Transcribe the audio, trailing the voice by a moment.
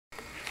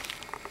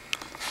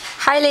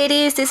Hi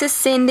ladies, this is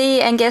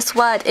Cindy, and guess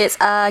what? It's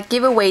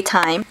giveaway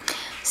time.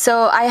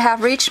 So I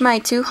have reached my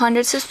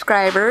 200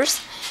 subscribers,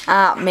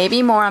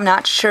 maybe more, I'm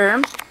not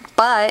sure,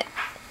 but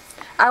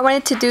I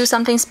wanted to do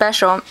something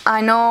special.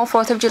 I know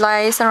 4th of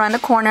July is around the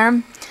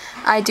corner.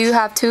 I do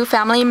have two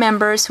family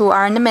members who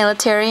are in the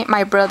military.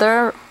 My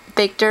brother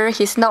Victor,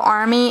 he's in the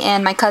army,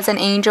 and my cousin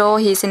Angel,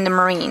 he's in the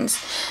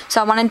Marines. So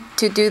I wanted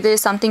to do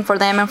this something for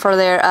them and for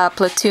their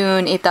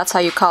platoon, if that's how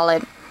you call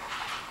it.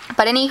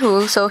 But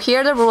anywho, so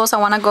here are the rules. I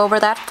want to go over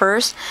that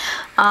first.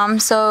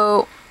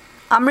 So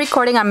I'm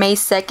recording on May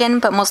 2nd,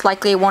 but most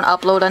likely it won't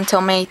upload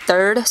until May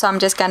 3rd. So I'm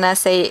just gonna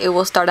say it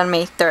will start on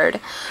May 3rd.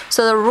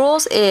 So the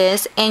rules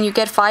is, and you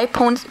get 5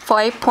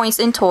 points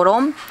in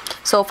total.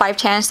 So 5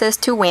 chances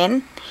to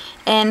win.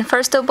 And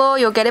first of all,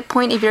 you'll get a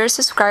point if you're a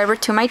subscriber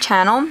to my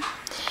channel.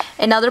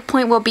 Another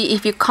point will be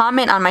if you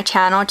comment on my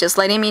channel, just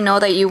letting me know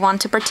that you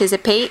want to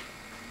participate.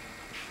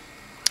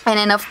 And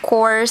then of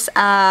course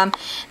that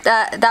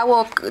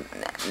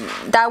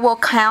will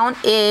count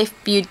if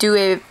you do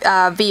a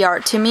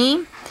VR to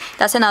me.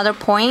 That's another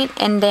point.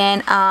 And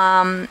then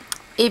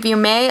if you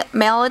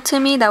mail it to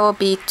me, that will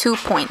be 2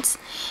 points.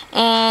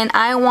 And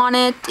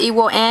it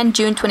will end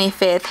June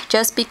 25th,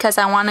 just because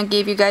I want to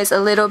give you guys a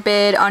little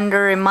bit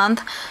under a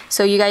month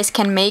so you guys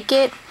can make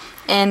it.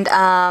 And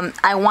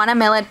I want to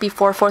mail it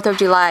before 4th of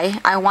July.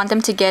 I want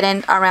them to get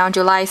in around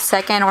July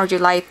 2nd or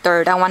July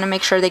 3rd. I want to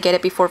make sure they get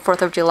it before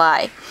 4th of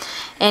July.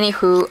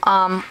 Anywho,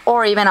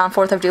 or even on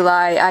 4th of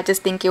July. I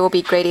just think it will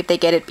be great if they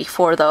get it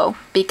before though,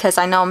 because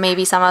I know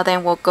maybe some of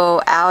them will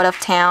go out of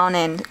town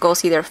and go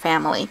see their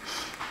family.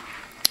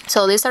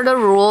 So these are the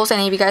rules,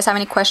 and if you guys have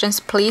any questions,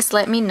 please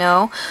let me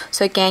know.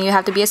 So again, you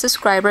have to be a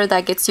subscriber,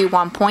 that gets you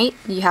 1 point.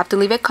 You have to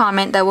leave a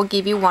comment, that will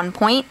give you 1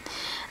 point.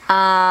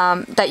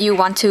 That you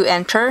want to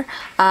enter.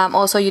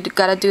 Also, you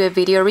gotta do a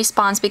video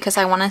response because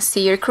I want to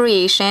see your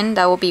creation.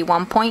 That will be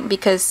 1 point,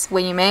 because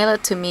when you mail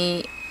it to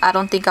me, I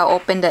don't think I'll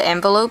open the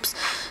envelopes.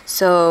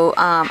 So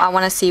I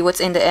want to see what's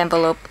in the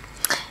envelope.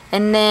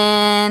 And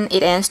then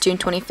it ends June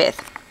 25th.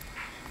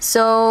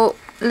 So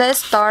let's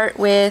start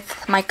with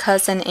my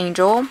cousin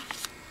Angel.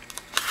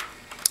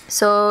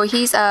 So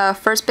he's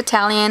 1st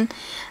Battalion,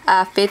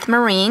 5th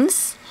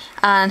Marines,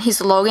 and his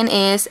slogan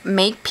is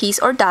 "Make Peace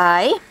or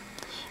Die."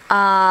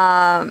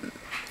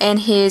 And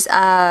his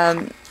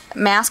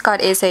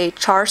mascot is a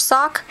charge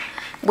sock,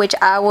 which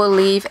I will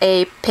leave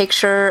a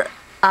picture.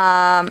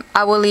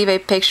 I will leave a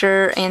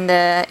picture in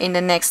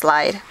the next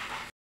slide.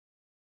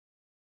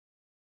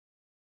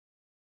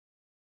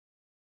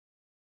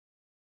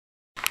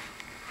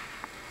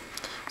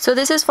 So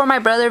this is for my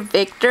brother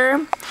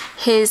Victor.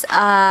 His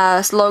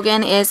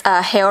slogan is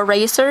 "Hail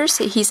Racers."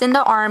 He's in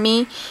the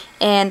army,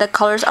 and the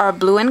colors are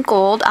blue and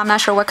gold. I'm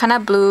not sure what kind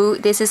of blue.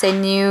 This is a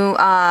new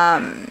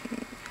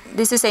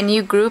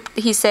group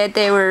he said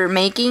they were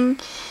making.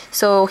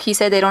 So he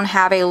said they don't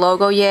have a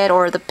logo yet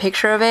or the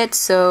picture of it.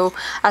 So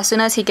as soon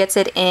as he gets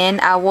it in,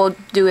 I will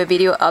do a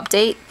video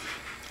update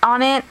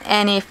on it.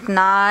 And if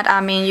not,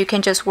 I mean, you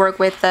can just work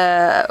with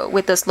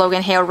the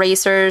slogan "Hail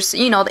Racers,"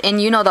 you know,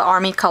 and you know the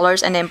army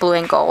colors, and then blue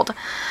and gold.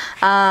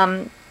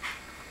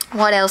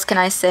 What else can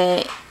I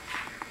say?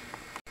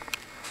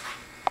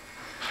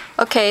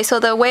 Okay, so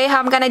the way how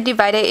I'm gonna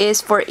divide it is,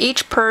 for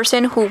each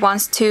person who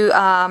wants to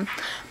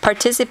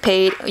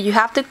participate, you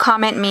have to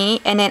comment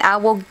me, and then I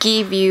will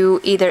give you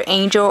either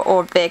Angel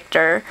or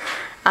Victor.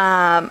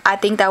 I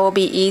think that will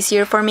be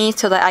easier for me,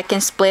 so that I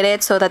can split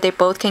it so that they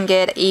both can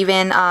get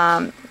even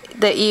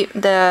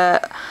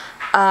the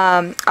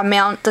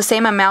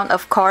same amount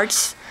of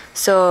cards,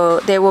 so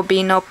there will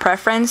be no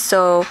preference.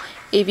 So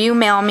if you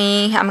mail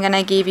me, I'm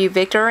gonna give you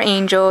Victor or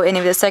Angel, and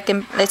if the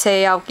second, let's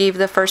say I'll give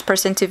the first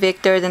person to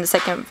Victor, then the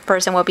second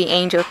person will be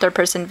Angel, third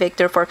person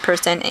Victor, fourth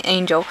person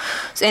Angel.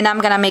 So, and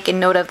I'm gonna make a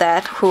note of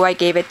that, who I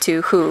gave it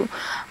to who.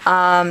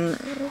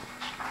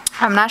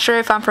 I'm not sure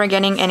if I'm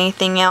forgetting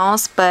anything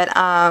else, but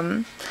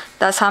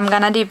that's how I'm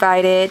gonna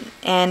divide it.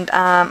 And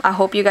I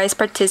hope you guys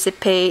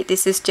participate.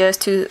 This is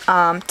just to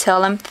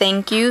tell them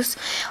thank yous.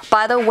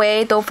 By the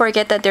way, don't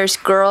forget that there's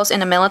girls in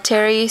the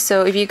military,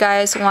 so if you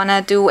guys want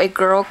to do a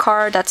girl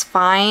card, that's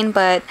fine,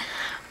 but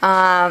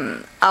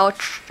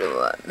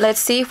let's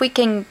see if we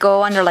can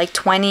go under like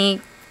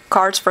 20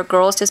 cards for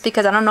girls, just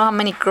because I don't know how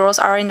many girls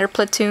are in their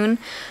platoon.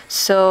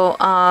 So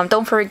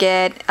don't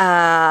forget,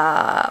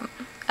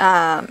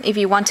 if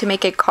you want to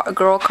make a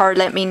girl card,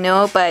 let me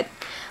know. But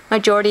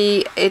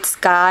majority it's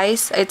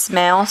guys, it's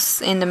males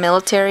in the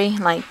military,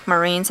 like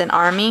Marines and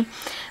Army.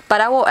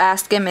 But I will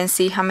ask them and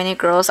see how many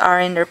girls are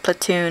in their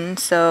platoon,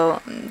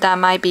 so that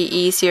might be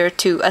easier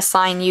to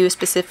assign you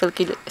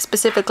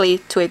specifically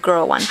to a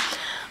girl one.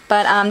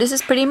 But this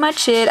is pretty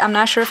much it. I'm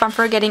not sure if I'm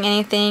forgetting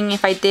anything.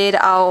 If I did,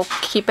 I'll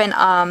keep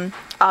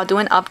I'll do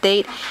an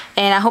update,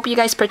 and I hope you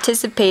guys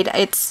participate.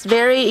 It's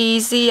very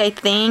easy, I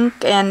think.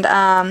 And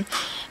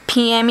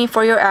PM me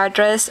for your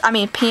address. I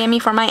mean, PM me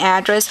for my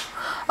address.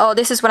 Oh,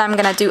 this is what I'm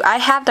gonna do. I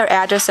have their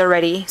address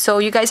already, so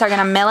you guys are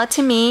gonna mail it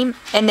to me,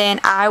 and then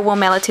I will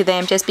mail it to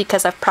them, just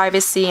because of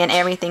privacy and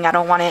everything. I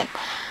don't want it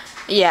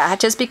yeah,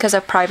 just because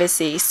of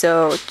privacy.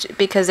 So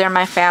because they're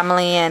my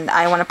family and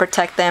I want to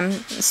protect them,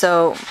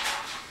 so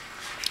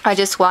I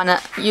just want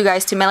you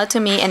guys to mail it to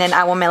me, and then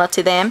I will mail it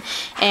to them.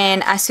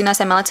 And as soon as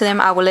I mail it to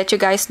them, I will let you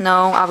guys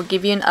know. I will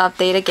give you an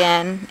update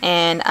again.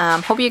 And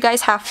hope you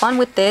guys have fun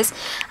with this.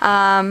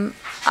 I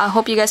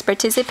hope you guys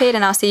participate,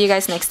 and I'll see you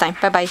guys next time.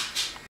 Bye bye.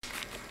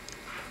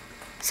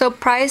 So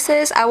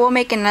prices, I will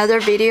make another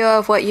video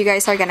of what you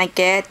guys are gonna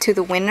get to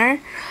the winner.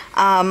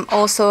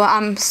 Also,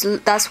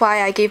 that's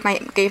why I gave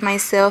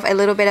myself a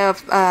little bit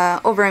of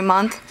over a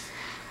month.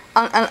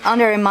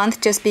 Under a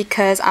month, just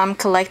because I'm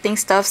collecting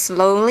stuff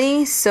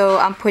slowly, so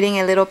I'm putting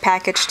a little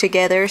package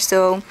together.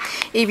 So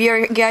if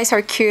you guys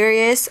are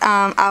curious,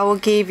 I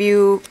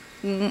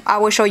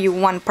will show you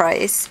one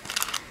price,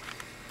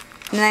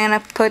 and I'm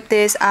gonna put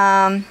this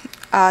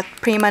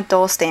Prima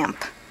doll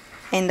stamp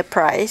in the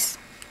price.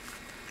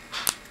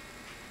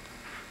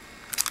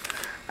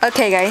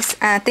 Okay guys,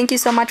 thank you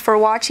so much for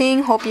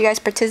watching. Hope you guys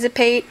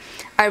participate.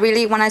 I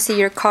really want to see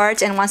your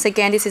cards, and once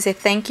again, this is a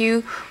thank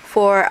you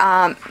for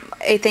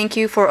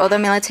other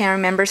military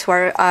members who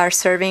are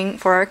serving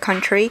for our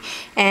country,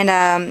 and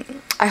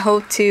I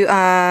hope to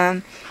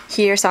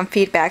hear some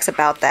feedbacks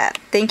about that.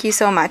 Thank you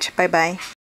so much. Bye bye.